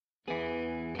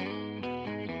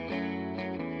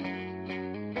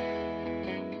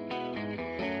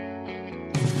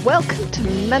Welcome to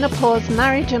Menopause,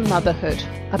 Marriage and Motherhood,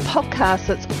 a podcast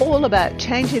that's all about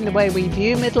changing the way we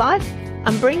view midlife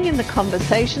and bringing the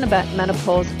conversation about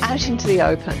menopause out into the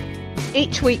open.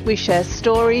 Each week we share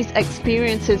stories,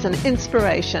 experiences and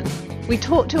inspiration. We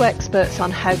talk to experts on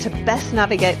how to best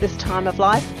navigate this time of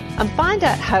life and find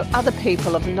out how other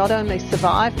people have not only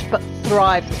survived but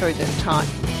thrived through this time.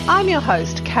 I'm your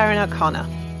host, Karen O'Connor.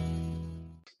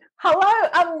 Hello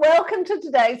and welcome to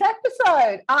today's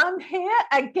episode. I'm here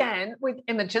again with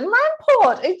Imogen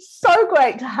Lamport. It's so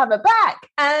great to have her back.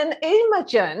 And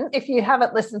Imogen, if you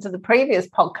haven't listened to the previous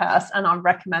podcast, and I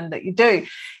recommend that you do,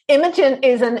 Imogen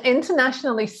is an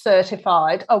internationally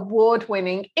certified,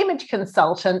 award-winning image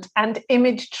consultant and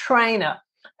image trainer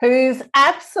whose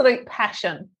absolute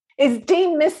passion is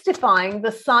demystifying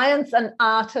the science and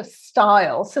art of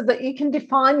style so that you can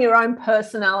define your own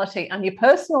personality and your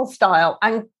personal style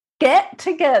and get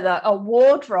together a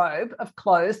wardrobe of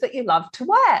clothes that you love to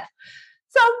wear.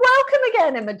 So welcome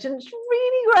again, Imogen. It's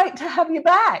really great to have you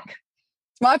back.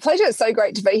 My pleasure. It's so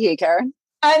great to be here, Karen.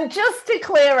 And just to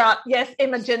clear up, yes,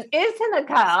 Imogen is in a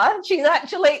car. She's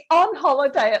actually on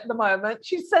holiday at the moment.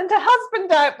 She sent her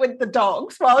husband out with the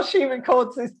dogs while she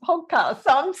records this podcast.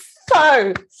 So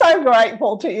I'm so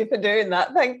grateful to you for doing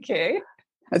that. Thank you.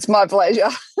 It's my pleasure.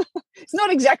 It's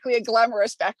not exactly a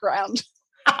glamorous background.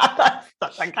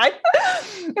 That's okay.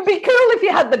 It'd be cool if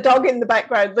you had the dog in the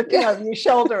background looking over your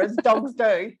shoulder as dogs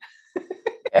do.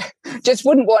 Yeah, just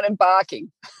wouldn't want him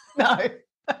barking. No.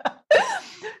 So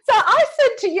I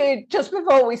said to you just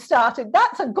before we started,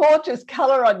 that's a gorgeous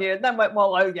colour on you. And then went,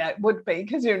 well, oh yeah, it would be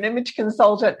because you're an image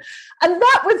consultant. And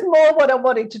that was more what I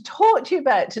wanted to talk to you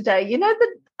about today. You know,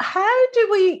 how do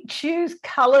we choose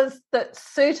colours that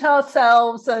suit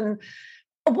ourselves and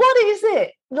what is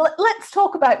it? Let's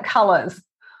talk about colours.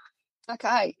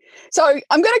 Okay. So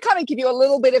I'm going to kind of give you a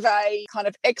little bit of a kind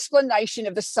of explanation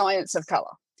of the science of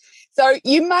colour. So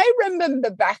you may remember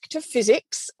Back to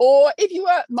Physics, or if you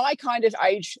were my kind of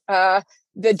age,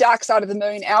 the Dark Side of the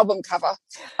Moon album cover,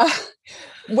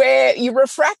 where you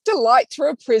refract a light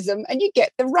through a prism and you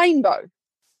get the rainbow.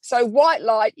 So white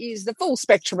light is the full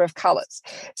spectrum of colours.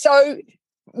 So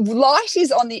light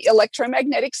is on the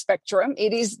electromagnetic spectrum.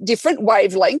 It is different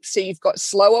wavelengths. So you've got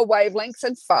slower wavelengths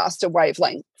and faster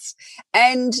wavelengths.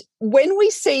 And when we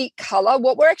see colour,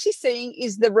 what we're actually seeing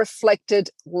is the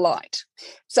reflected light.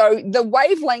 So the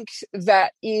wavelength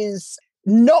that is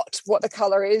not what the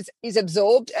colour is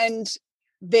absorbed, and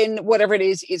then whatever it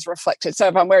is reflected. So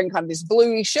if I'm wearing kind of this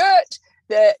bluey shirt,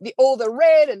 all the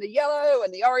red and the yellow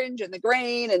and the orange and the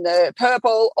green and the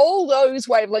purple, all those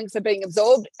wavelengths are being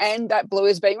absorbed and that blue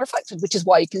is being reflected, which is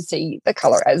why you can see the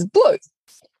colour as blue.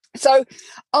 So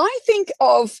I think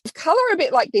of colour a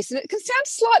bit like this, and it can sound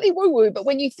slightly woo-woo, but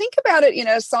when you think about it in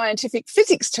a scientific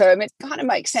physics term, it kind of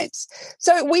makes sense.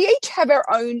 So we each have our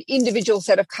own individual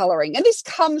set of colouring, and this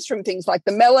comes from things like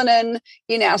the melanin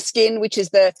in our skin, which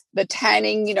is the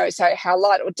tanning, you know, so how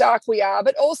light or dark we are,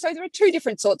 but also there are two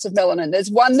different sorts of melanin.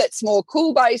 There's one that's more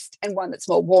cool-based and one that's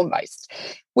more warm-based.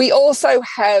 We also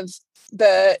have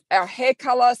our hair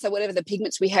color, so whatever the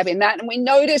pigments we have in that. And we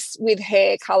notice with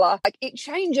hair color, like it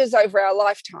changes over our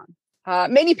lifetime.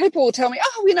 Many people will tell me,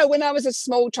 oh, you know, when I was a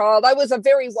small child, I was a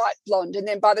very white blonde. And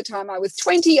then by the time I was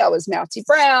 20, I was mousy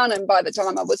brown. And by the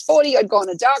time I was 40, I'd gone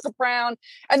a darker brown.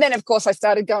 And then, of course, I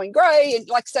started going grey. And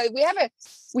so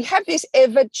we have this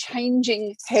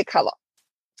ever-changing hair color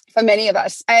for many of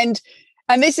us. And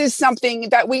this is something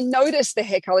that we notice the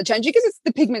hair colour changing because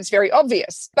the pigment's very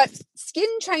obvious. But skin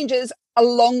changes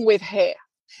along with hair.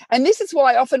 And this is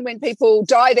why often when people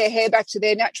dye their hair back to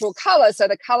their natural colour, so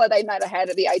the colour they might have had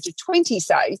at the age of 20,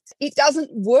 say, it doesn't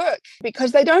work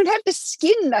because they don't have the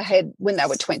skin they had when they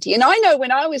were 20. And I know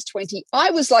when I was 20,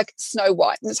 I was like Snow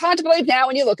White. And it's hard to believe now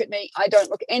when you look at me, I don't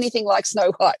look anything like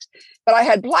Snow White. But I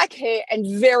had black hair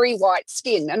and very white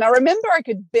skin. And I remember I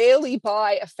could barely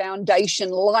buy a foundation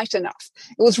light enough.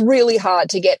 It was really hard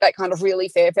to get that kind of really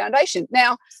fair foundation.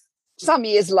 Now, some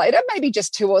years later, maybe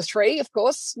just 2 or 3, of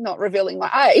course, not revealing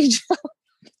my age,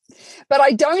 but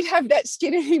I don't have that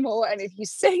skin anymore. And if you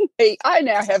see me, I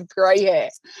now have grey hair.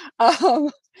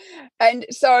 And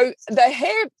so the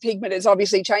hair pigment has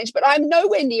obviously changed, but I'm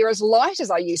nowhere near as light as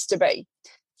I used to be.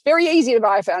 It's very easy to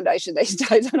buy a foundation these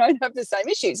days. I don't have the same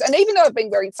issues. And even though I've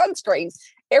been wearing sunscreen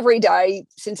every day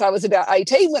since I was about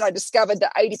 18, when I discovered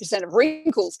that 80% of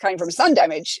wrinkles came from sun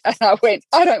damage, and I went,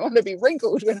 I don't want to be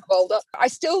wrinkled when I'm older. I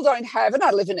still don't have, and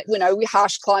I live in it, you know, we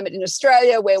harsh climate in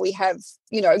Australia where we have,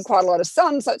 you know, quite a lot of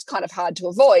sun, so it's kind of hard to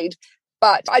avoid.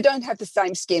 But I don't have the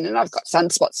same skin, and I've got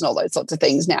sunspots and all those sorts of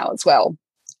things now as well.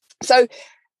 So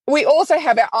We also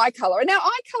have our eye color. And our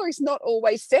eye color is not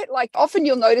always set. Like often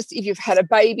you'll notice if you've had a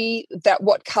baby that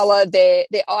what color their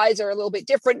eyes are a little bit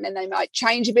different and they might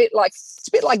change a bit. Like it's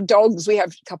a bit like dogs. We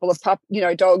have a couple of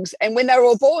dogs. And when they were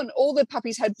all born, all the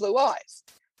puppies had blue eyes.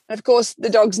 And of course, the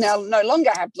dogs now no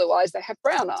longer have blue eyes. They have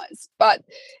brown eyes. But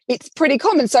it's pretty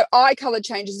common. So eye color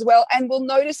changes as well. And we'll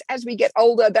notice as we get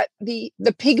older that the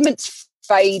pigments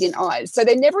fade in eyes. So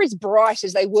they're never as bright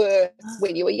as they were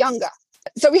when you were younger.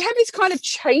 So we have this kind of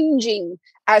changing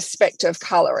aspect of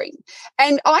colouring.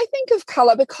 And I think of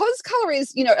colour, because colour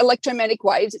is, electromagnetic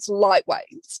waves, it's light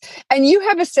waves. And you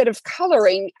have a set of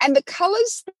colouring, and the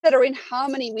colours that are in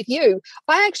harmony with you,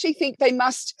 I actually think they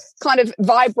must kind of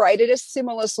vibrate at a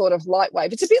similar sort of light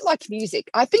wave. It's a bit like music.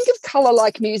 I think of colour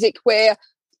like music, where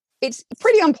it's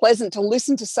pretty unpleasant to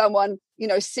listen to someone,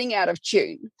 sing out of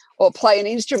tune or play an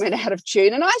instrument out of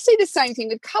tune. And I see the same thing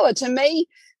with colour. To me,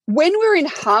 when we're in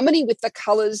harmony with the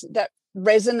colours that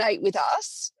resonate with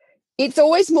us, it's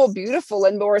always more beautiful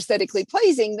and more aesthetically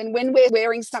pleasing than when we're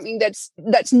wearing something that's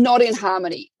not in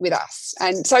harmony with us.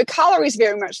 And so colour is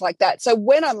very much like that. So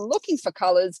when I'm looking for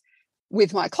colours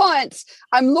with my clients,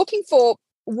 I'm looking for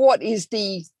what is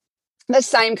the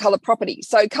same colour property.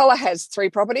 So colour has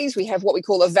 3 properties. We have what we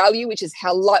call a value, which is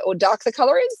how light or dark the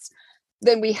colour is.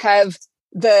 Then we have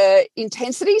the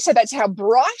intensity, so that's how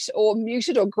bright or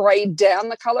muted or greyed down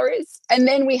the colour is. And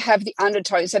then we have the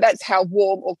undertone, so that's how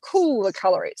warm or cool the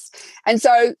colour is. And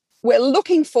so we're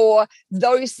looking for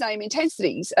those same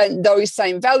intensities and those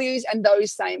same values and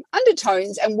those same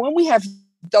undertones. And when we have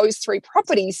those 3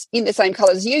 properties in the same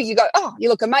colour as you go, oh, you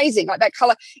look amazing. Like that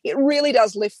colour, it really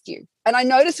does lift you. And I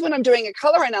notice when I'm doing a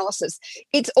colour analysis,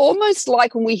 it's almost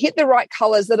like when we hit the right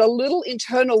colours that a little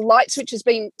internal light switch has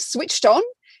been switched on,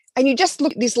 and you just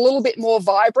look this little bit more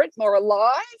vibrant, more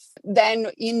alive than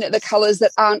in the colours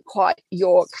that aren't quite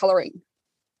your colouring.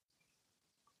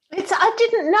 I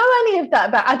didn't know any of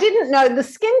that I didn't know the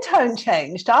skin tone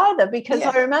changed either, because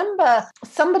I remember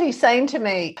somebody saying to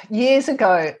me years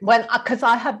ago because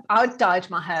I dyed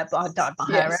my hair, but I dyed my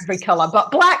hair every colour,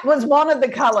 but black was one of the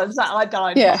colours that I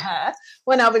dyed my hair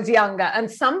when I was younger.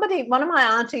 And one of my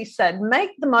aunties said, make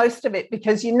the most of it,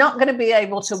 because you're not going to be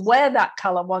able to wear that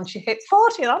colour once you hit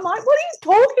 40. And I'm like, what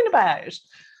are you talking about?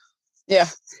 Yeah.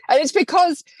 And it's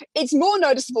because it's more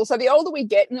noticeable. So the older we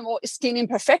get and the more skin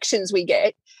imperfections we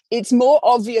get, it's more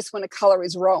obvious when a colour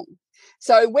is wrong.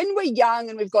 So when we're young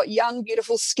and we've got young,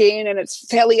 beautiful skin and it's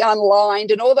fairly unlined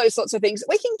and all those sorts of things,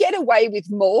 we can get away with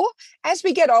more. As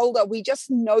we get older, we just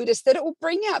notice that it will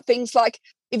bring out things like,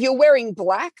 if you're wearing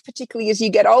black, particularly as you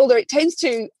get older, it tends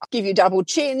to give you double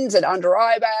chins and under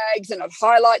eye bags, and it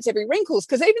highlights every wrinkles.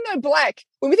 Because even though black,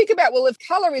 when we think about, well, if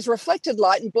colour is reflected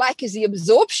light and black is the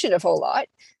absorption of all light,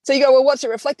 so you go, well, what's it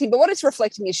reflecting? But what it's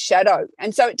reflecting is shadow.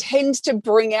 And so it tends to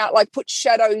bring out, put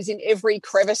shadows in every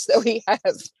crevice that we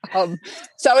have.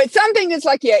 So it's something that's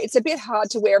it's a bit hard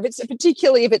to wear,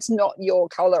 particularly if it's not your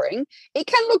colouring. It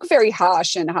can look very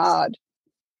harsh and hard.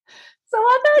 So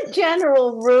are there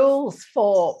general rules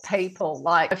for people?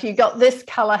 Like if you got this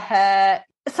colour hair,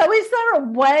 so is there a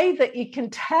way that you can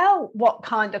tell what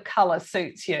kind of colour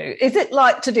suits you? Is it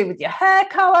to do with your hair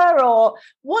colour, or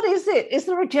what is it? Is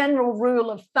there a general rule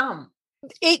of thumb?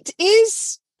 It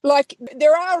is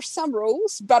there are some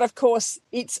rules, but of course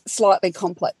it's slightly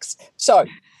complex. So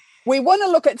we want to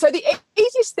look at, so the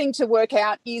easiest thing to work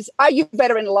out is, are you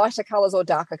better in lighter colours or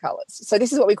darker colours? So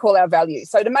this is what we call our value.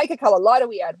 So to make a colour lighter,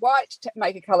 we add white. To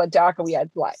make a colour darker, we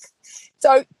add black.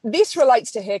 So this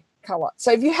relates to hair colour.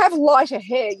 So if you have lighter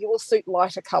hair, you will suit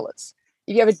lighter colours.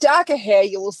 If you have a darker hair,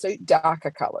 you will suit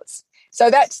darker colours. So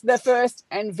that's the first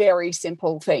and very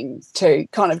simple thing to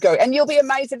kind of go. And you'll be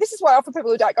amazed. This is why often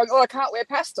people who don't go, oh, I can't wear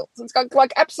pastels. It's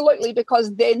absolutely,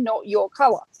 because they're not your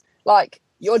colour.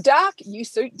 You're dark, you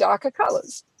suit darker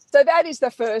colours. So that is the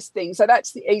first thing. So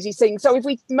that's the easy thing. So if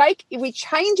we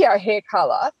change our hair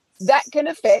colour, that can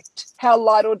affect how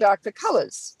light or dark the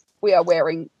colours we are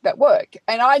wearing that work.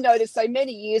 And I noticed so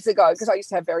many years ago, because I used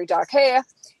to have very dark hair,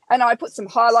 and I put some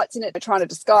highlights in it trying to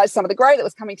disguise some of the grey that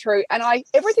was coming through. And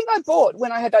everything I bought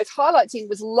when I had those highlights in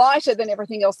was lighter than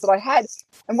everything else that I had.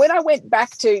 And when I went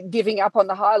back to giving up on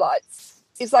the highlights,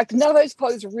 it's none of those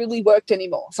clothes really worked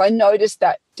anymore. So I noticed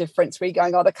that difference where you're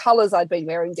going, oh, the colours I'd been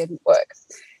wearing didn't work.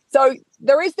 So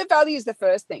the value is the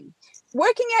first thing.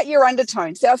 Working out your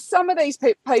undertones. Now, some of these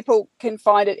people can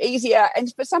find it easier,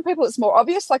 and for some people it's more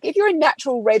obvious. If you're a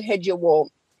natural redhead, you're warm.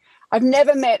 I've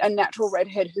never met a natural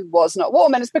redhead who was not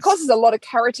warm, and it's because there's a lot of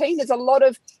carotene. There's a lot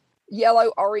of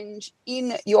yellow, orange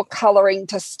in your colouring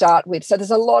to start with. So there's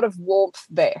a lot of warmth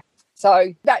there.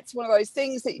 So that's one of those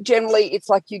things that generally it's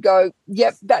like you go,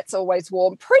 yep, that's always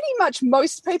warm. Pretty much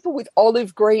most people with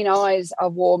olive green eyes are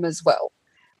warm as well.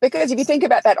 Because if you think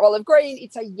about that olive green,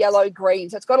 it's a yellow green.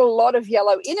 So it's got a lot of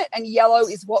yellow in it, and yellow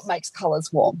is what makes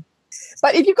colours warm.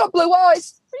 But if you've got blue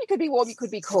eyes, you could be warm, you could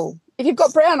be cool. If you've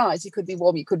got brown eyes, you could be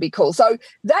warm, you could be cool. So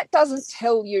that doesn't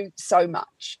tell you so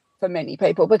much for many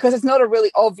people because it's not a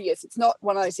really obvious, it's not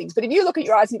one of those things. But if you look at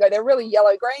your eyes and go, they're really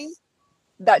yellow-green,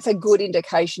 that's a good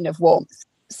indication of warmth.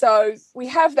 So we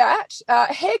have that.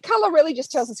 Hair colour really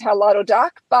just tells us how light or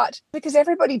dark, but because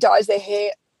everybody dyes their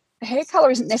hair colour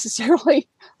isn't necessarily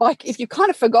like if you've kind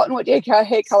of forgotten what your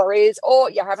hair colour is or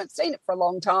you haven't seen it for a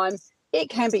long time, it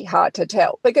can be hard to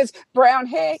tell because brown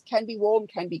hair can be warm,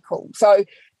 can be cool. So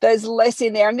there's less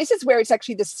in there. And this is where it's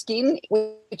actually the skin,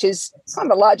 which is kind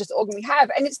of the largest organ we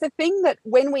have. And it's the thing that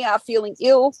when we are feeling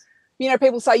ill, you know,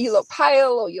 people say you look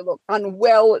pale or you look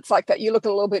unwell. It's like that you look a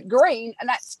little bit green and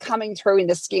that's coming through in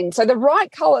the skin. So the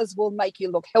right colours will make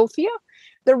you look healthier.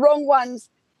 The wrong ones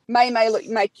may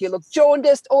make you look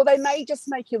jaundiced or they may just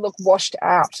make you look washed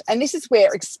out. And this is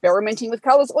where experimenting with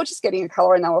colours or just getting a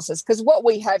colour analysis, because what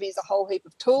we have is a whole heap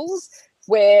of tools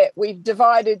where we've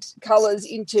divided colours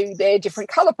into their different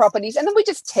colour properties and then we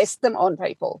just test them on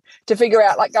people to figure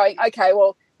out like going, okay,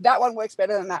 well, that one works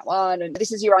better than that one and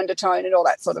this is your undertone and all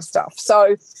that sort of stuff.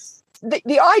 So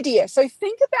the idea, so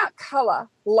think about colour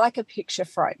like a picture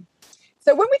frame.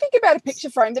 So when we think about a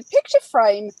picture frame, the picture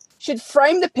frame should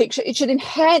frame the picture. It should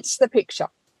enhance the picture.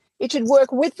 It should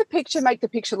work with the picture, make the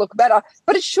picture look better,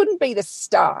 but it shouldn't be the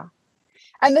star.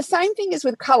 And the same thing is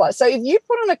with colour. So if you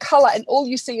put on a colour and all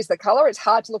you see is the colour, it's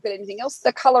hard to look at anything else.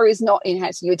 The colour is not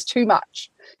enhancing you. It's too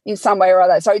much in some way or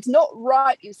other. So it's not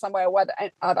right in some way or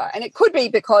other. And it could be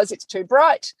because it's too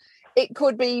bright. It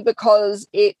could be because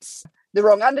it's the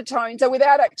wrong undertone. So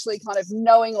without actually kind of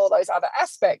knowing all those other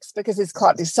aspects, because there's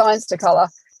quite this science to colour,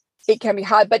 it can be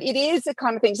hard. But it is the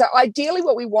kind of thing. So ideally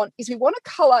what we want is we want a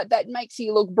colour that makes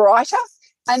you look brighter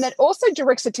and that also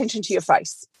directs attention to your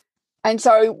face. And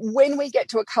so when we get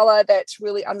to a colour that's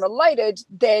really unrelated,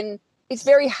 then it's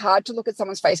very hard to look at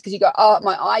someone's face because you go, oh,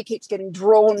 my eye keeps getting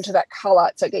drawn to that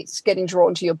colour. So it's getting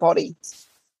drawn to your body.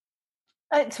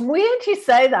 It's weird you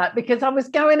say that because I was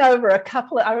going over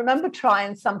I remember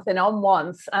trying something on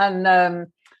once and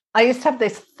I used to have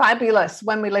this fabulous,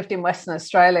 when we lived in Western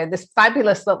Australia, this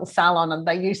fabulous little salon and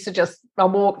they used to I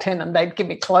walked in and they'd give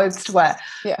me clothes to wear.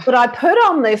 Yeah. But I put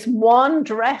on this one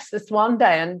dress this one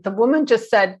day and the woman just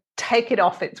said, take it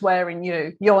off, it's wearing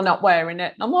you. You're not wearing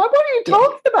it. And I'm like, what are you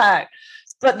talking about?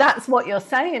 But that's what you're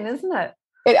saying, isn't it?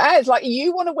 It is like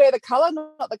you want to wear the colour,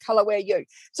 not the colour wear you.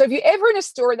 So if you're ever in a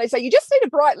store and they say, you just need a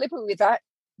bright lip with that,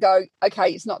 go,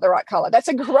 okay, it's not the right colour. That's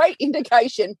a great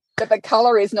indication that the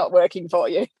colour is not working for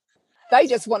you. They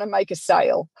just want to make a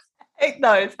sale. Heck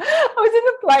knows. I was in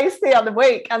a place the other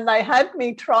week and they had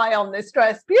me try on this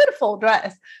dress, beautiful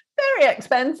dress, very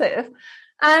expensive.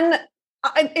 And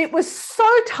it was so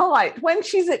tight. When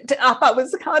she zipped it up, I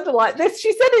was kind of like this.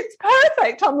 She said, it's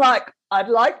perfect. I'm like, I'd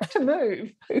like to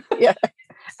move. Yeah.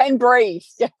 And breathe.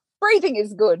 Yeah. Breathing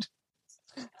is good.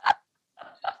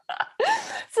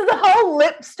 So the whole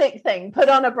lipstick thing, put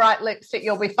on a bright lipstick,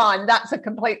 you'll be fine. That's a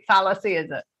complete fallacy, is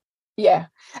it? Yeah.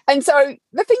 And so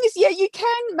the thing is, yeah, you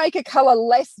can make a colour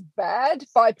less bad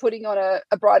by putting on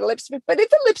a brighter lipstick. But if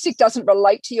the lipstick doesn't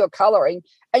relate to your colouring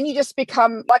and you just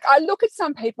become like, I look at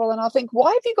some people and I think,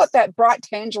 why have you got that bright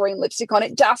tangerine lipstick on?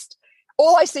 It just,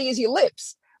 all I see is your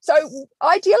lips. So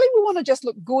ideally we want to just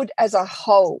look good as a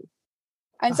whole.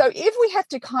 And so if we have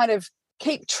to kind of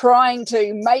keep trying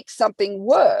to make something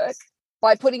work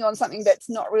by putting on something that's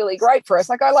not really great for us,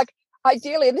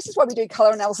 ideally, and this is why we do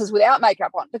colour analysis without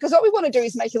makeup on, because what we want to do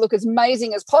is make you look as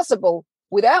amazing as possible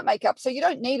without makeup, so you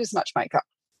don't need as much makeup.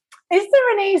 Is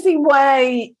there an easy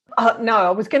way? No,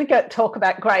 I was going to talk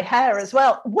about grey hair as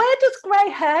well. Where does grey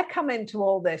hair come into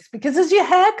all this? Because as your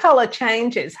hair colour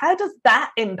changes, how does that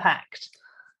impact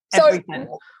everything?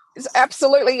 So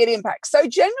absolutely it impacts. So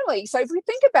generally, if we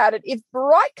think about it, if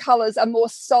bright colours are more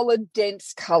solid,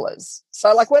 dense colours,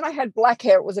 so like when I had black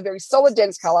hair, it was a very solid,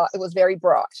 dense colour, it was very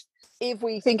bright. If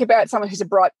we think about someone who's a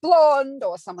bright blonde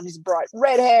or someone who's bright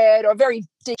red-haired or very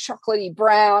deep chocolatey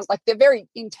brown, like they're very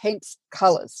intense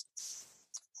colours.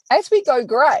 As we go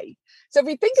grey, so if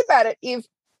we think about it, if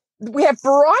we have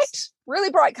really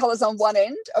bright colours on one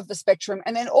end of the spectrum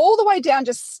and then all the way down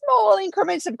just small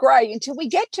increments of grey until we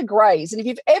get to greys. And if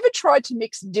you've ever tried to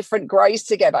mix different greys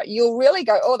together, you'll really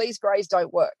go, oh, these greys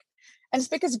don't work. And it's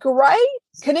because grey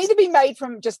can either be made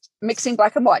from just mixing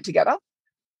black and white together,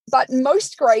 But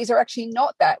most greys are actually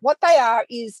not that. What they are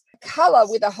is colour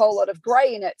with a whole lot of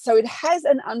grey in it. So it has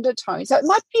an undertone. So it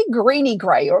might be a greeny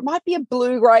grey, or it might be a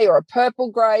blue grey, or a purple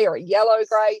grey, or a yellow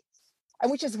grey.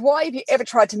 And which is why if you ever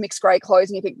tried to mix grey clothes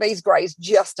and you think these greys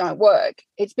just don't work,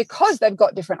 it's because they've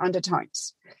got different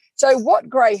undertones. So what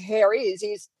grey hair is,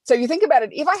 so you think about it,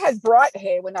 if I had bright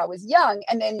hair when I was young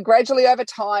and then gradually over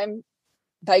time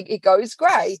it goes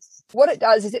grey, what it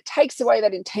does is it takes away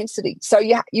that intensity. So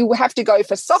you have to go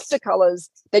for softer colours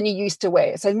than you used to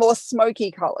wear, so more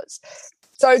smoky colours.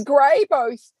 So grey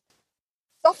both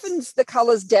softens the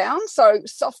colours down, so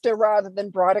softer rather than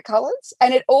brighter colours,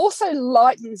 and it also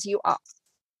lightens you up.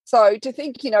 So to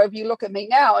think, if you look at me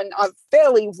now and I'm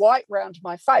fairly white around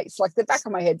my face, like the back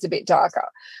of my head's a bit darker,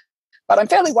 but I'm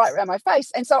fairly white around my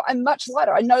face. And so I'm much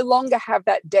lighter. I no longer have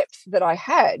that depth that I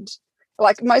had.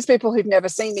 Like most people who've never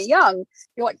seen me young,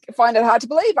 find it hard to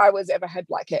believe I ever had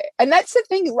black hair. And that's the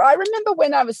thing. I remember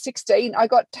when I was 16, I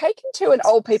got taken to an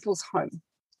old people's home.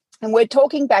 And we're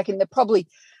talking back in the probably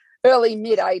early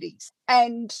mid-'80s.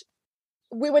 And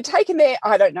we were taken there.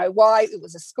 I don't know why. It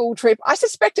was a school trip. I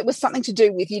suspect it was something to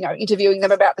do with, interviewing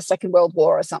them about the Second World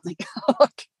War or something.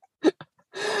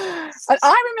 And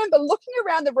I remember looking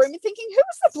around the room and thinking, who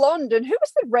was the blonde and who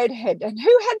was the redhead and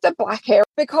who had the black hair?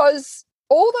 Because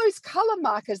all those colour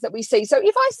markers that we see. So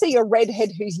if I see a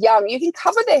redhead who's young, you can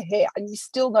cover their hair and you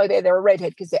still know they're a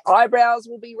redhead because their eyebrows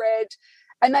will be red.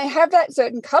 And they have that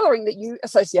certain colouring that you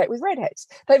associate with redheads.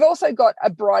 They've also got a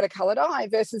brighter coloured eye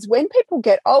versus when people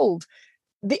get old,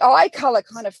 the eye colour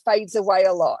kind of fades away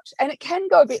a lot. And it can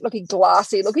go a bit looking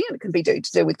glassy looking, and it can be to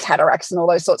do with cataracts and all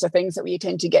those sorts of things that we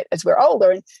tend to get as we're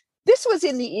older. And this was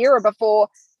in the era before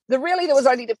there was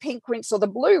only the pink rinse or the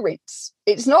blue rinse.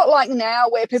 It's not like now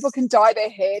where people can dye their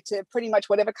hair to pretty much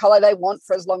whatever colour they want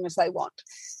for as long as they want.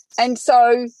 And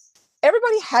so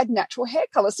everybody had natural hair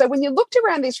colour. So when you looked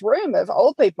around this room of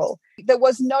old people, there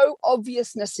was no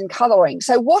obviousness in colouring.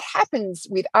 So what happens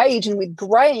with age and with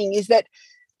greying is that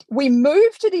we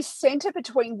move to this centre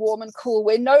between warm and cool.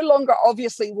 We're no longer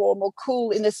obviously warm or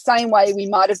cool in the same way we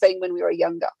might have been when we were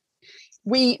younger.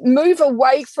 We move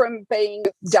away from being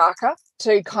darker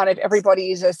to kind of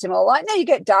everybody is a similar light. Now you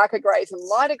get darker greys and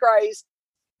lighter greys,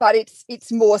 but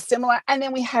it's more similar. And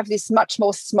then we have this much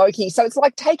more smoky. So it's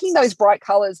like taking those bright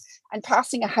colours and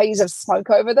passing a haze of smoke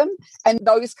over them. And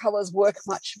those colours work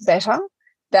much better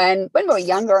than when we were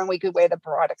younger and we could wear the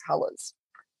brighter colours.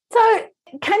 So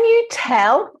can you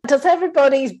tell, does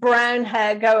everybody's brown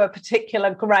hair go a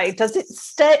particular grey? Does it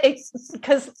stay?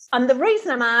 And the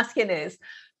reason I'm asking is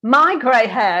my grey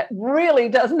hair really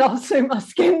does not suit my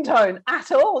skin tone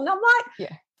at all. And I'm like,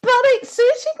 yeah. But it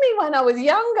suited me when I was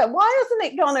younger. Why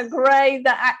hasn't it gone a grey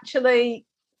that actually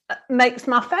makes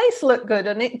my face look good?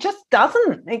 And it just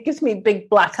doesn't. It gives me big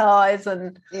black eyes.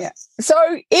 And yeah. So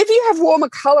if you have warmer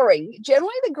colouring,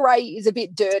 generally the grey is a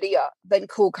bit dirtier than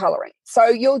cool colouring. So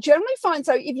you'll generally find,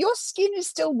 so if your skin is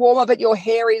still warmer but your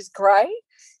hair is grey,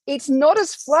 it's not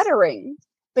as flattering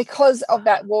because of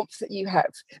that warmth that you have.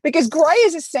 Because grey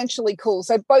is essentially cool.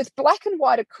 So both black and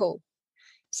white are cool.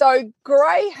 So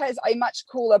grey has a much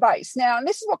cooler base. Now, and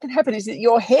this is what can happen is that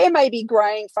your hair may be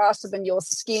greying faster than your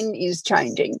skin is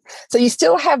changing. So you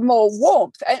still have more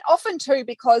warmth. And often too,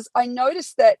 because I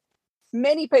noticed that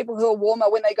many people who are warmer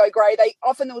when they go grey, they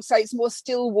often will say it's more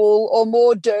still wool or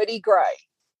more dirty grey.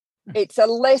 It's a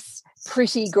less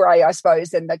pretty grey, I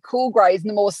suppose, than the cool greys and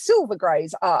the more silver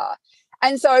greys are.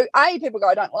 And so, people go,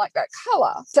 I don't like that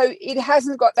colour. So it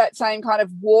hasn't got that same kind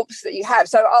of warmth that you have.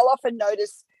 So I'll often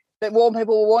notice that warm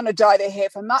people will want to dye their hair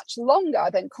for much longer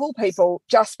than cool people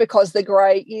just because the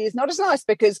grey is not as nice,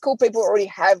 because cool people already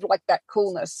have like that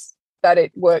coolness that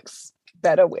it works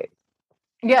better with.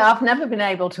 Yeah, I've never been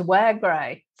able to wear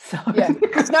grey. So. Yeah.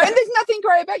 No, and there's nothing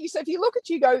grey about you. So if you look at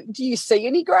you, go, do you see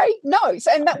any grey? No.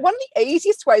 So, and that one of the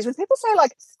easiest ways when people say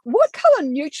like, what colour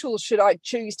neutral should I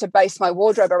choose to base my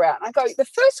wardrobe around? I go, the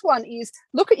first one is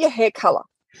look at your hair colour.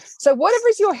 So whatever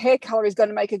is your hair colour is going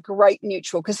to make a great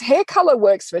neutral, because hair colour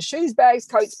works for shoes, bags,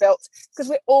 coats, belts, because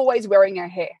we're always wearing our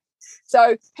hair.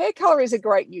 So hair colour is a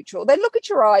great neutral. Then look at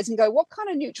your eyes and go, what kind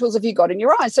of neutrals have you got in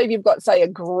your eyes? So if you've got, say, a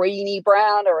greeny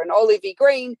brown or an olivey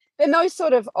green, then those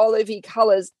sort of olivey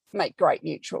colours make great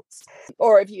neutrals.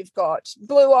 Or if you've got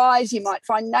blue eyes, you might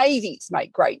find navies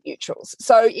make great neutrals.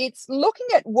 So it's looking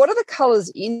at what are the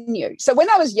colours in you. So when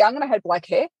I was young and I had black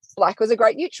hair, black was a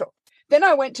great neutral. Then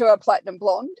I went to a platinum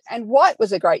blonde and white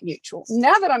was a great neutral.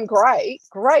 Now that I'm grey,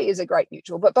 grey is a great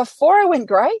neutral. But before I went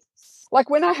grey, like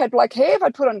when I had black hair, if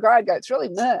I'd put on grey, I'd go, it's really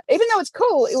meh. Even though it's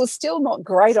cool, it was still not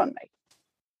great on me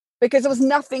because there was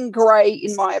nothing grey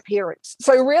in my appearance.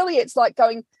 So really it's like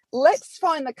going, let's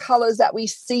find the colours that we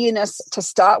see in us to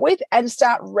start with and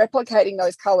start replicating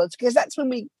those colours, because that's when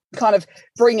we kind of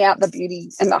bring out the beauty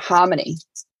and the harmony.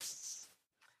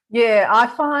 Yeah, I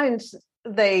find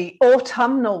the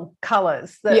autumnal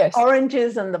colours, the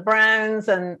oranges and the browns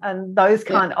and those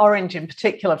kind of orange in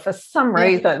particular, for some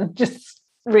reason, just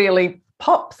really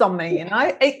pops on me, you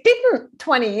know. It didn't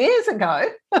 20 years ago,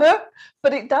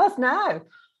 but it does now.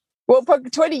 Well,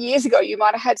 20 years ago, you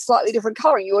might have had slightly different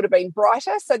colouring. You would have been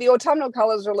brighter. So the autumnal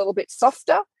colours are a little bit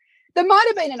softer. There might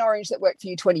have been an orange that worked for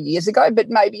you 20 years ago, but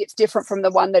maybe it's different from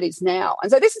the one that is now.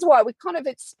 And so this is why we're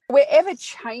ever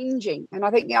changing. And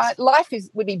I think life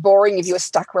would be boring if you were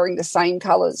stuck wearing the same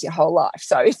colours your whole life.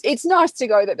 So it's nice to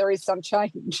go that there is some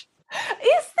change.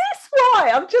 Is this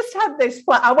why? I've just had this.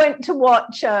 I went to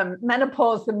watch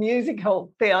Menopause the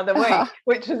musical the other week,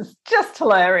 which was just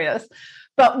hilarious.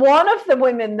 But one of the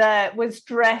women there was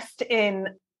dressed in,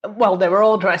 well, they were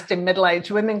all dressed in middle-aged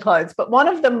women clothes, but one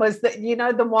of them was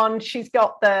the one, she's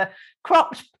got the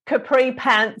cropped capri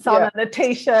pants on and a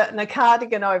T-shirt and a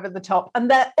cardigan over the top, and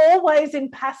they're always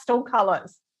in pastel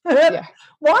colours. Yeah.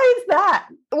 Why is that?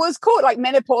 It was called like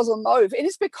menopausal mauve, and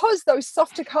it's because those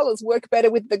softer colours work better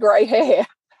with the grey hair.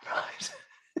 Right.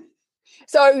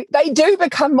 So they do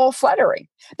become more flattering.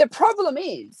 The problem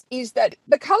is that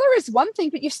the colour is one thing,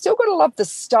 but you've still got to love the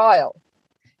style.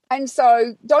 And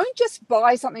so don't just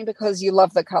buy something because you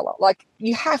love the colour. Like,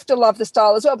 you have to love the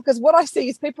style as well, because what I see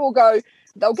is people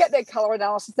they'll get their colour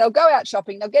analysis, they'll go out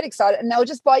shopping, they'll get excited, and they'll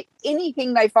just buy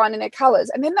anything they find in their colours.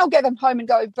 And then they'll get them home and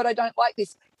go, but I don't like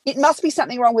this. It must be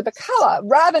something wrong with the colour,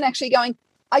 rather than actually going,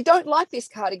 I don't like this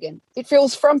cardigan. It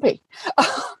feels frumpy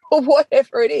or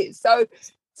whatever it is. So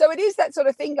it is that sort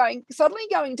of thing, suddenly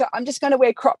going to, I'm just going to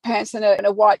wear crop pants and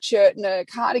a white shirt and a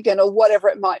cardigan or whatever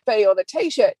it might be, or the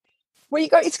T-shirt, where you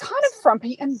go, it's kind of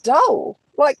frumpy and dull.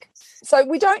 So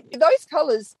those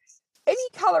colours, any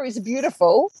colour is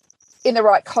beautiful in the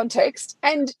right context,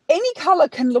 and any colour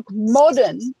can look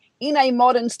modern in a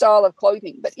modern style of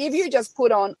clothing. But if you just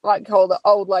put on, like, all the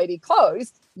old lady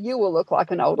clothes, you will look like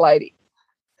an old lady.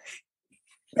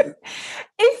 Is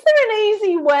there an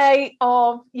easy way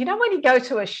of, when you go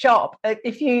to a shop,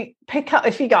 if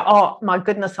you go, oh my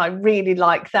goodness, I really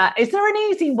like that, is there an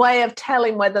easy way of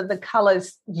telling whether the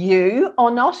colour's you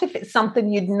or not, if it's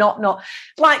something you'd not know?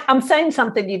 Like, I'm saying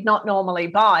something you'd not normally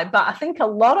buy, but I think a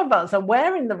lot of us are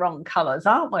wearing the wrong colours,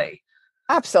 aren't we?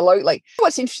 Absolutely.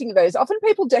 What's interesting about it is often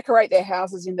people decorate their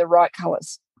houses in the right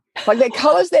colours. Like, they're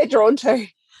colours they're drawn to,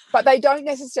 but they don't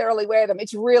necessarily wear them.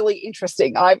 It's really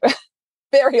interesting. I've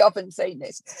very often seen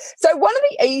this. So one of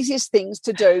the easiest things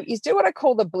to do is do what I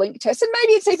call the blink test. And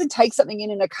maybe it's even take something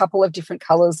in a couple of different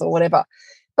colours or whatever.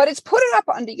 But it's put it up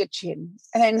under your chin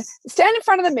and then stand in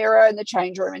front of the mirror in the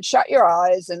change room and shut your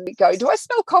eyes and go, do I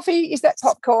smell coffee? Is that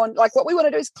popcorn? Like, what we want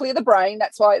to do is clear the brain.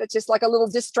 That's why it's just like a little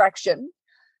distraction.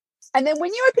 And then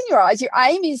when you open your eyes, your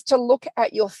aim is to look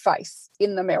at your face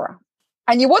in the mirror.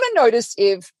 And you want to notice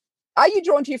are you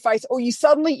drawn to your face, or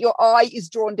your eye is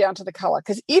drawn down to the colour?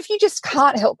 Because if you just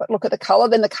can't help but look at the colour,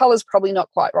 then the colour's probably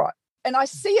not quite right. And I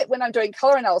see it when I'm doing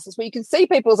colour analysis, where you can see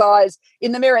people's eyes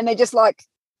in the mirror and they're just like,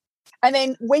 and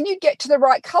then when you get to the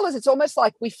right colours, it's almost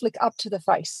like we flick up to the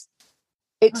face.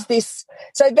 It's this.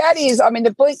 So that is,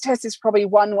 the blink test is probably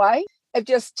one way of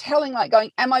just telling, like,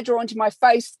 going, am I drawn to my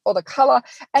face or the colour?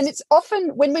 And it's often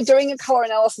when we're doing a colour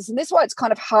analysis, and this is why it's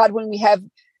kind of hard when we have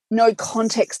no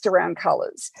context around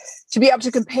colours, to be able to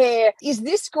compare, is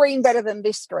this green better than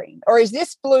this green? Or is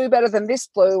this blue better than this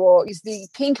blue? Or is the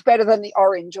pink better than the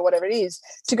orange, or whatever it is?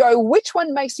 To go, which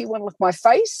one makes you want to look at my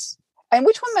face and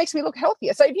which one makes me look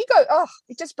healthier? So if you go, oh,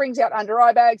 it just brings out under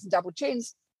eye bags and double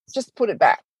chins, just put it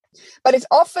back. But it's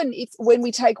when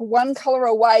we take one colour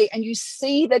away and you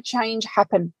see the change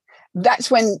happen,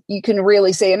 that's when you can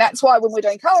really see. And that's why when we're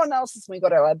doing colour analysis, we've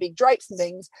got our big drapes and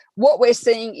things, what we're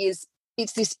seeing is,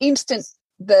 it's this instant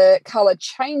the colour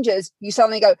changes, you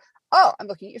suddenly go, oh, I'm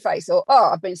looking at your face, or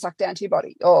oh, I've been sucked down to your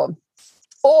body.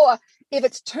 Or if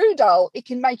it's too dull, it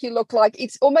can make you look like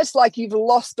it's almost like you've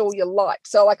lost all your light.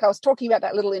 So like I was talking about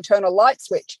that little internal light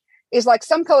switch, is like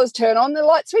some colours turn on the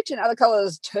light switch and other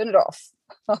colours turn it off.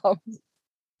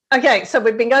 Okay, so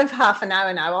we've been going for half an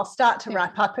hour now. I'll start to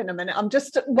wrap up in a minute. I'm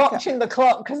just watching the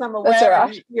clock because I'm aware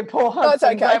of your poor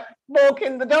husband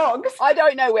walking the dogs. I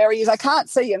don't know where he is. I can't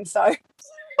see him, so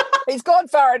he's gone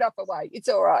far enough away. It's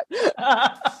all right.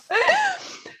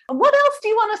 What else do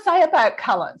you want to say about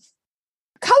colours?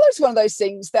 Colour's one of those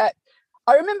things that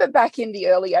I remember back in the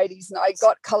early 80s, and I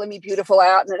got Colour Me Beautiful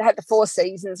out, and it had the 4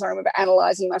 seasons. I remember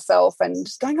analysing myself and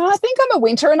just going, I think I'm a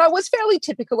winter. And I was fairly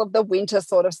typical of the winter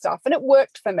sort of stuff, and it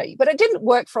worked for me. But it didn't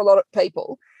work for a lot of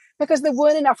people because there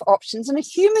weren't enough options. And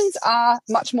humans are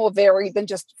much more varied than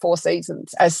just 4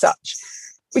 seasons as such,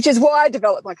 which is why I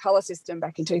developed my colour system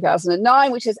back in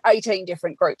 2009, which is 18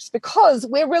 different groups, because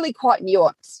we're really quite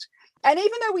nuanced. And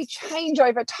even though we change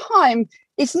over time,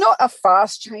 it's not a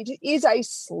fast change. It is a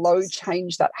slow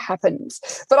change that happens.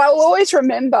 But I will always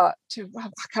remember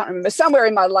somewhere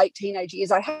in my late teenage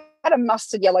years, I had a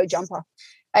mustard yellow jumper.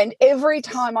 And every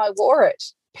time I wore it,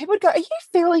 people would go, "Are you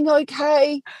feeling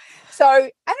okay?" So,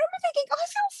 and I remember thinking, I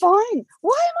feel fine.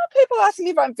 Why are people asking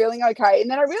me if I'm feeling okay? And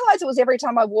then I realized it was every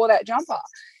time I wore that jumper.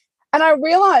 And I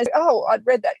realized, I'd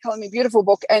read that Colour Me Beautiful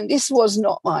book, and this was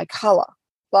not my colour.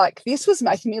 Like, this was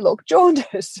making me look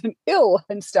jaundiced and ill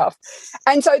and stuff.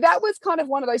 And so that was kind of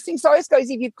one of those things. So I always goes,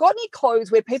 if you've got any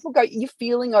clothes where people go, "You're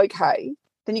feeling okay,"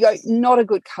 then you go, "Not a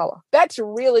good colour." That's a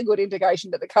really good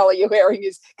indication that the colour you're wearing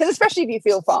is, because especially if you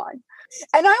feel fine.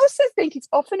 And I also think it's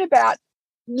often about,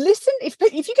 listen, if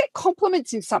you get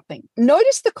compliments in something,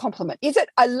 notice the compliment. Is it,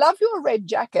 "I love your red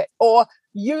jacket," or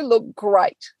 "You look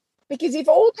great"? Because if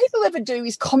all people ever do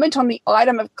is comment on the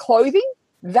item of clothing,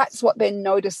 that's what they're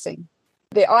noticing.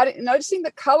 They're noticing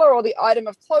the colour or the item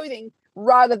of clothing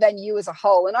rather than you as a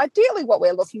whole. And ideally what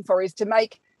we're looking for is to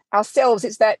make ourselves,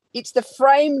 it's the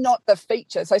frame, not the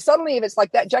feature. So suddenly if it's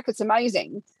like, "That jacket's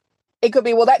amazing," it could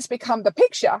be, well, that's become the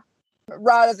picture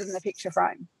rather than the picture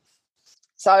frame.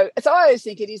 So I always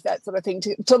think it is that sort of thing,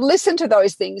 to listen to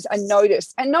those things and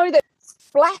notice and know that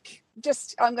black,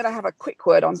 I'm going to have a quick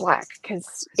word on black,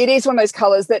 because it is one of those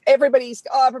colours that everybody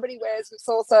wears. It's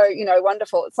also,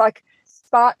 wonderful. It's like,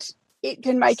 but it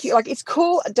can make you, like, it's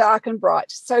cool, dark and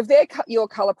bright. So if they're your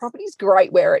colour properties,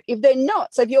 great, wear it. If they're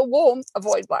not, so if you're warm,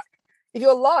 avoid black. If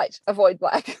you're light, avoid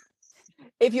black.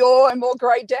 If you're more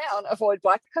greyed down, avoid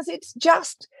black, because it's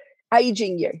just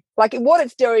aging you. Like, what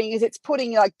it's doing is it's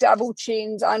putting like double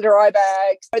chins, under eye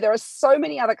bags. So there are so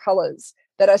many other colours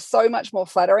that are so much more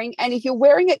flattering. And if you're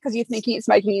wearing it because you're thinking it's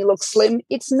making you look slim,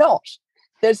 it's not.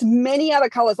 There's many other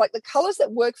colours. Like, the colours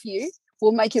that work for you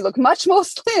will make you look much more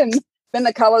slim than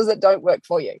the colours that don't work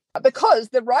for you, because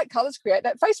the right colours create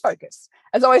that face focus.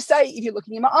 As I always say, if you're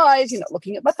looking in my eyes, you're not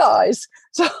looking at my thighs.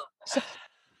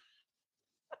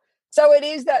 So it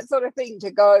is that sort of thing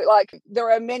to go, like, there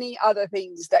are many other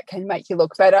things that can make you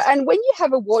look better. And when you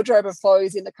have a wardrobe of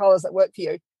clothes in the colours that work for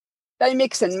you, they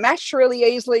mix and match really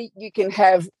easily. You can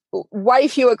have way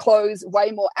fewer clothes,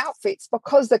 way more outfits,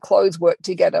 because the clothes work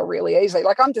together really easily.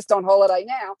 Like, I'm just on holiday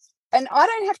now, and I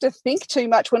don't have to think too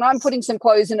much when I'm putting some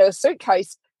clothes in a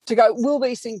suitcase to go, will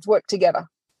these things work together?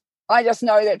 I just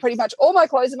know that pretty much all my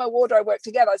clothes in my wardrobe work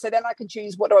together. So then I can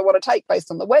choose what do I want to take based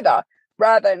on the weather,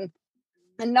 rather than,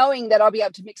 and knowing that I'll be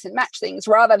able to mix and match things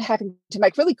rather than having to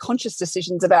make really conscious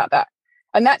decisions about that.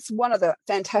 And that's one of the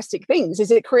fantastic things, is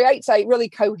it creates a really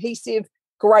cohesive,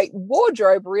 great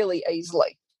wardrobe really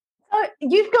easily. So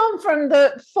you've gone from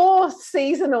the 4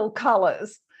 seasonal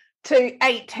colours to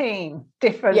 18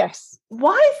 different. Yes.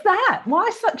 Why is that? Why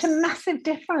such a massive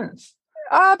difference?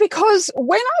 Because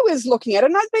when I was looking at it,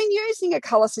 and I'd been using a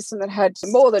colour system that had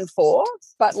more than 4,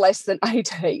 but less than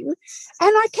 18, and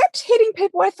I kept hitting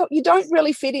people. I thought, you don't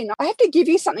really fit in. I have to give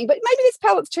you something, but maybe this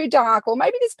palette's too dark, or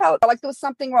maybe this palette, like, there was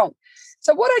something wrong.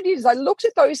 So what I did is I looked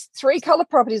at those 3 colour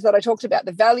properties that I talked about,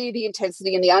 the value, the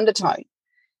intensity, and the undertone.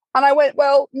 And I went,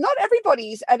 well, not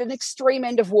everybody's at an extreme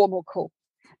end of warm or cool.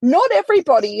 Not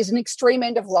everybody is an extreme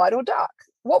end of light or dark.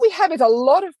 What we have is a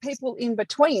lot of people in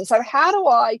between. So how do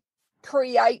I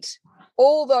create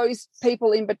all those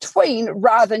people in between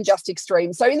rather than just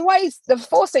extreme? So in ways, the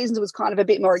 4 seasons was kind of a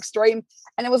bit more extreme,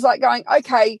 and it was like going,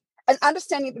 okay, and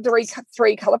understanding the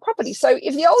 3 colour properties. So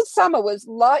if the old summer was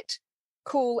light,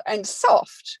 cool and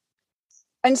soft,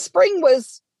 and spring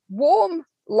was warm,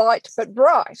 light but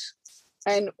bright,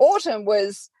 and autumn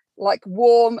was like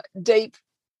warm, deep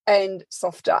and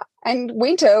softer, and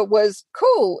winter was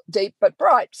cool, deep but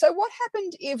bright. So what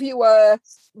happened if you were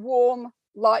warm,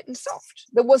 light and soft?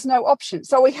 There was no option.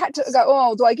 So we had to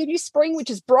go, do I give you spring, which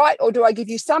is bright, or do I give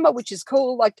you summer, which is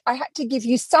cool? Like, I had to give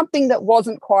you something that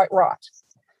wasn't quite right.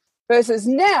 Versus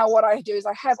now what I do is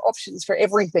I have options for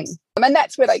everything. And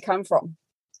that's where they come from.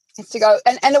 It's to go,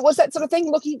 and it was that sort of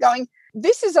thing, looking, going,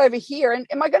 this is over here, and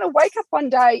am I going to wake up one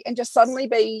day and just suddenly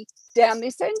be down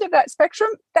this end of that spectrum?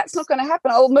 That's not going to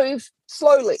happen. I'll move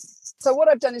slowly. So what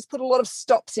I've done is put a lot of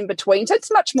stops in between. So it's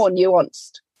much more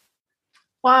nuanced.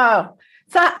 Wow.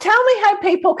 So tell me how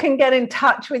people can get in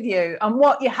touch with you and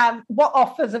what you have, what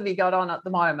offers have you got on at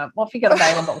the moment? What have you got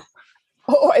available?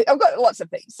 Oh, I've got lots of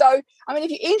things. So, I mean,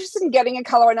 if you're interested in getting a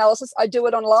colour analysis, I do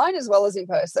it online as well as in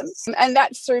person. And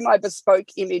that's through my Bespoke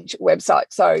Image website.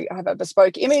 So I have a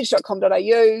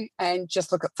bespokeimage.com.au and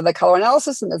just look for the colour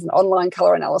analysis, and there's an online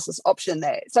colour analysis option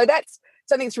there. So that's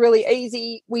something that's really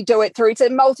easy. We do it through, it's a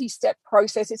multi-step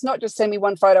process. It's not just send me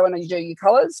one photo and then you do your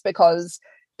colours, because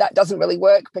that doesn't really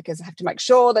work, because I have to make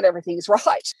sure that everything's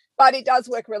right. But it does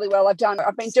work really well. I've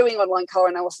been doing online colour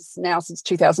analysis now since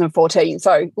 2014.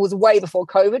 So it was way before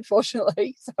COVID,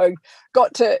 fortunately. So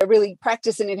got to really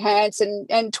practice and enhance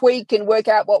and tweak and work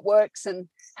out what works and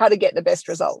how to get the best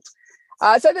result.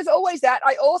 So there's always that.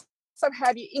 I also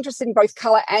have you interested in both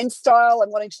colour and style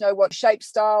and wanting to know what shape,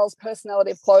 styles,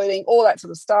 personality of clothing, all that sort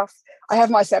of stuff. I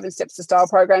have my 7 Steps to Style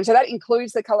program. So that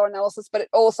includes the colour analysis, but it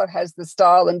also has the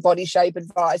style and body shape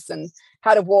advice and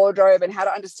how to wardrobe and how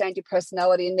to understand your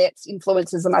personality and its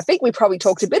influences. And I think we probably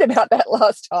talked a bit about that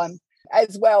last time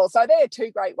as well. So there are 2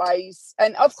 great ways.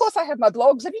 And of course, I have my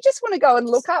blogs. If you just want to go and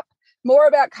look up more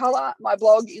about colour, my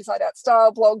blog,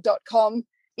 insideoutstyleblog.com.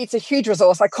 It's a huge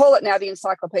resource. I call it now the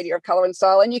Encyclopedia of Colour and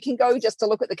Style. And you can go just to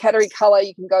look at the category colour.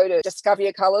 You can go to discover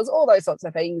your colours, all those sorts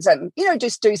of things. And,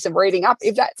 just do some reading up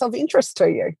if that's of interest to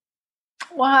you.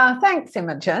 Wow. Thanks,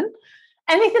 Imogen.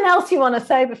 Anything else you want to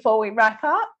say before we wrap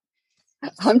up?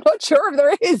 I'm not sure if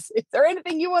there is. Is there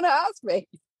anything you want to ask me?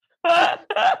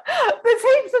 There's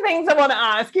heaps of things I want to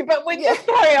ask you, but we just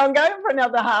carry on going for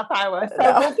another half hour.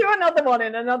 So we'll do another one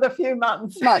in another few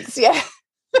months. Yeah.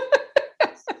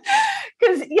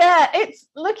 Because,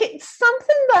 it's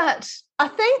something that I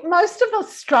think most of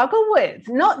us struggle with,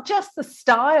 not just the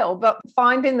style, but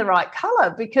finding the right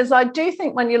colour. Because I do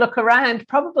think when you look around,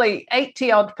 probably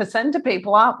 80% of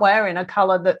people aren't wearing a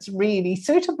colour that's really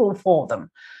suitable for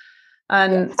them.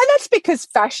 And that's because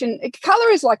colour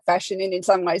is like fashion in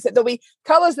some ways, that there'll be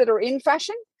colours that are in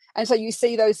fashion. And so you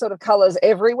see those sort of colours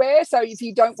everywhere. So if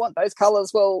you don't want those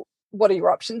colours, well, what are your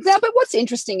options now? But what's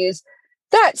interesting is,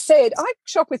 that said, I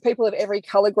shop with people of every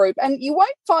colour group, and you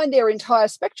won't find their entire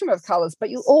spectrum of colours, but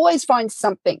you'll always find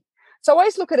something. So I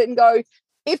always look at it and go,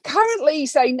 if currently,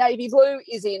 say, navy blue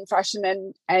is in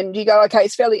fashion and you go, okay,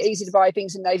 it's fairly easy to buy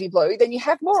things in navy blue, then you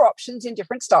have more options in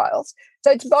different styles.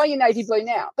 So to buy your navy blue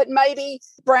now, but maybe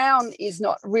brown is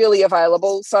not really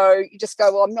available. So you just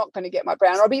go, well, I'm not going to get my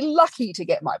brown. I'll be lucky to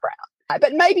get my brown.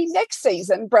 But maybe next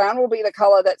season, brown will be the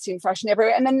colour that's in fashion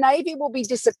everywhere, and the navy will be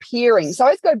disappearing. So I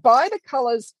always go buy the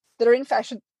colours that are in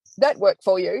fashion that work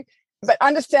for you, but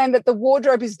understand that the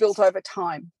wardrobe is built over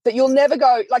time, that you'll never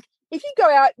go, like if you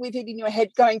go out with it in your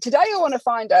head going, today I want to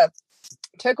find a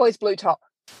turquoise blue top,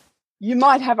 you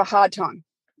might have a hard time,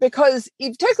 because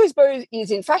if turquoise blue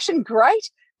is in fashion,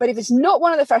 great. But if it's not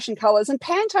one of the fashion colours, and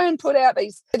Pantone put out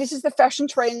this is the fashion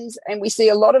trends, and we see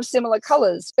a lot of similar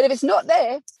colours, but if it's not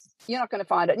there, you're not going to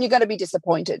find it and you're going to be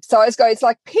disappointed. So it's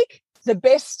like pick the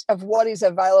best of what is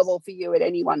available for you at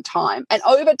any one time. And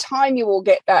over time, you will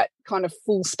get that kind of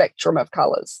full spectrum of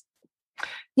colours.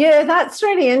 Yeah, that's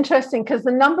really interesting, because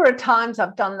the number of times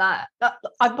I've done that.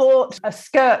 I bought a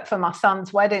skirt for my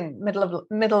son's wedding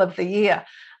middle of the year,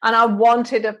 and I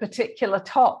wanted a particular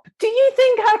top. Do you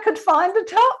think I could find a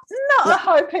top? Not a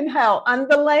hope in hell. And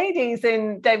the ladies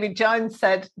in David Jones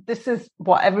said, this is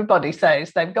what everybody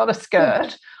says. They've got a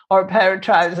skirt or a pair of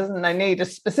trousers and they need a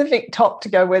specific top to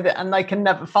go with it, and they can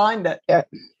never find it. Yeah.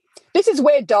 This is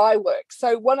where dye works.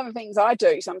 So one of the things I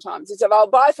do sometimes is if I'll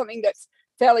buy something that's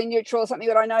fairly neutral, something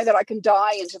that I know that I can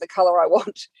dye into the colour I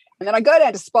want. And then I go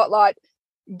down to Spotlight,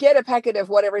 get a packet of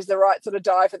whatever is the right sort of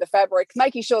dye for the fabric,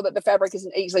 making sure that the fabric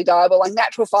isn't easily dyeable. Like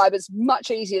natural fibres, much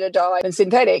easier to dye than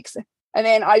synthetics. And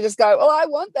then I just go, well, I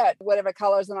want that, whatever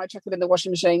colours, and I chuck it in the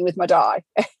washing machine with my dye.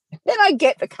 Then I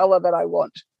get the colour that I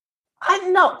want.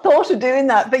 I've not thought of doing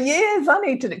that for years. I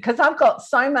need to do, because I've got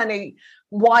so many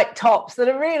white tops that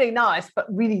are really nice but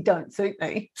really don't suit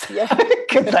me. Yeah,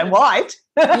 because they're white.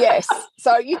 Yes,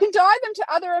 so you can dye them to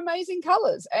other amazing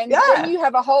colours, and then you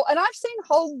have a whole. And I've seen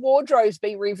whole wardrobes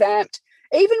be revamped.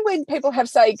 Even when people have,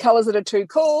 say, colours that are too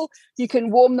cool, you can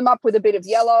warm them up with a bit of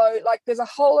yellow. Like there's a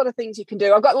whole lot of things you can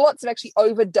do. I've got lots of actually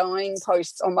over dyeing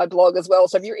posts on my blog as well.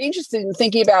 So if you're interested in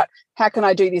thinking about how can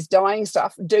I do this dyeing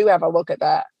stuff, do have a look at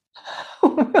that.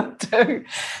 Will do.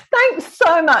 Thanks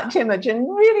so much, Imogen.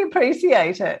 Really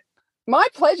appreciate it. My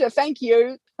pleasure. Thank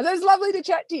you. It was lovely to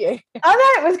chat to you. I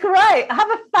know, it was great.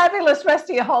 Have a fabulous rest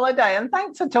of your holiday, and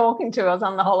thanks for talking to us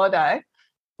on the holiday.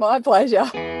 My pleasure.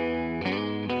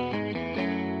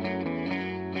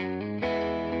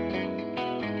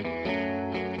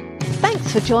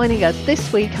 Thanks for joining us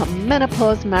this week on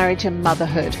Menopause, Marriage and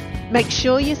Motherhood. Make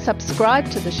sure you subscribe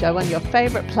to the show on your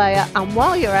favourite player, and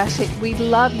while you're at it, we'd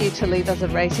love you to leave us a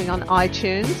rating on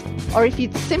iTunes, or if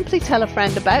you'd simply tell a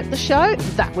friend about the show,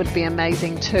 that would be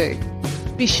amazing too.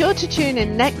 Be sure to tune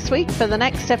in next week for the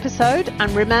next episode,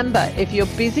 and remember, if you're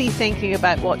busy thinking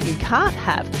about what you can't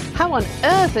have, how on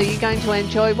earth are you going to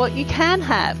enjoy what you can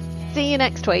have? See you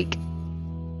next week.